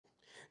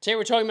Today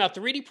we're talking about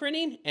 3D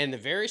printing and the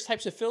various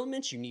types of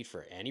filaments you need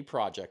for any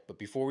project. But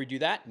before we do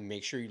that,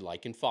 make sure you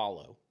like and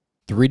follow.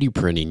 3D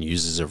printing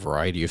uses a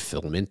variety of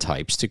filament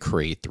types to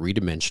create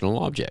three-dimensional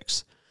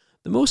objects.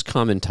 The most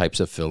common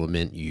types of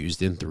filament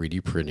used in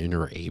 3D printing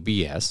are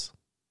ABS,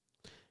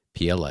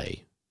 PLA,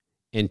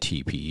 and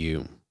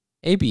TPU.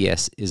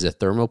 ABS is a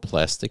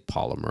thermoplastic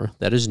polymer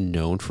that is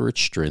known for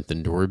its strength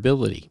and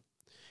durability.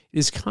 It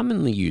is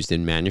commonly used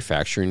in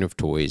manufacturing of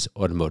toys,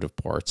 automotive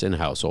parts, and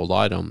household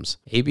items.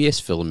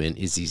 ABS filament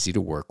is easy to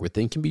work with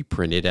and can be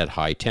printed at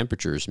high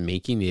temperatures,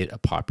 making it a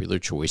popular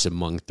choice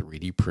among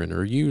 3D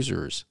printer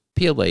users.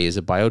 PLA is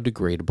a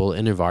biodegradable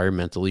and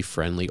environmentally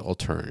friendly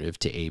alternative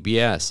to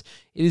ABS.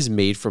 It is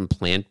made from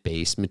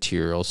plant-based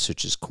materials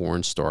such as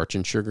corn, starch,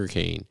 and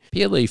sugarcane.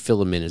 PLA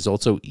filament is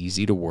also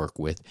easy to work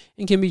with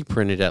and can be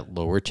printed at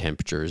lower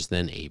temperatures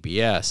than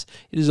ABS.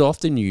 It is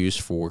often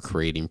used for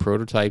creating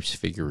prototypes,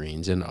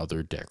 figurines, and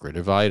other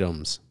decorative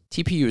items.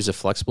 TPU is a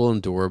flexible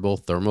and durable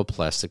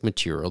thermoplastic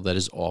material that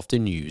is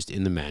often used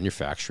in the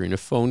manufacturing of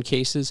phone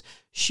cases,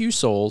 shoe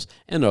soles,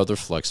 and other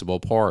flexible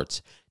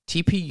parts.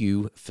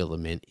 TPU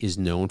filament is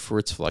known for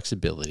its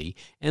flexibility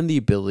and the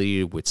ability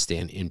to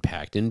withstand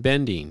impact and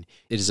bending.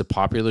 It is a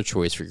popular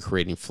choice for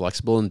creating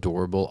flexible and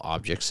durable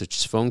objects such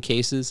as phone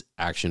cases,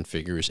 action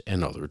figures,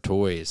 and other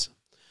toys.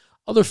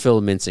 Other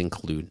filaments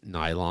include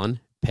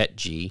nylon,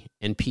 PETG,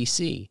 and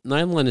PC.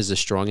 Nylon is a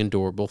strong and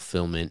durable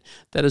filament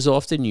that is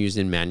often used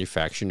in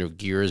manufacturing of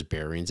gears,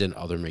 bearings, and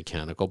other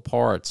mechanical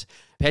parts.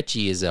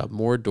 PETG is a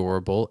more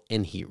durable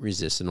and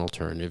heat-resistant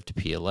alternative to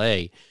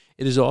PLA.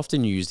 It is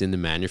often used in the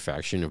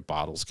manufacturing of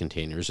bottles,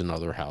 containers, and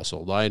other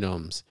household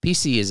items.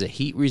 PC is a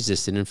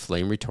heat-resistant and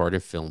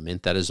flame-retardant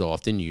filament that is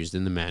often used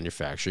in the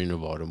manufacturing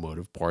of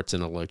automotive parts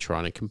and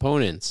electronic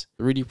components.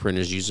 3D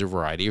printers use a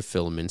variety of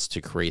filaments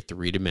to create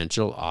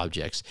three-dimensional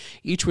objects,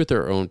 each with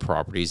their own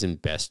properties and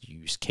best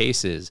use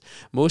cases.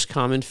 Most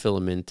common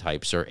filament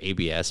types are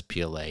ABS,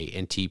 PLA,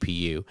 and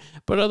TPU,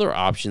 but other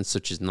options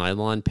such as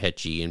nylon,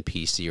 PETG, and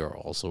PC are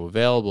also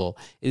available.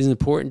 It is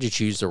important to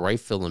choose the right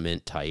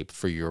filament type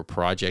for your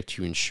project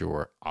to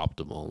ensure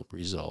optimal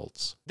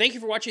results. Thank you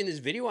for watching this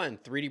video on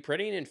 3D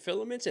printing and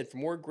filaments. And for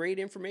more great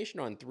information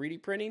on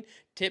 3D printing,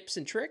 tips,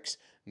 and tricks,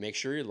 make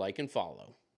sure you like and follow.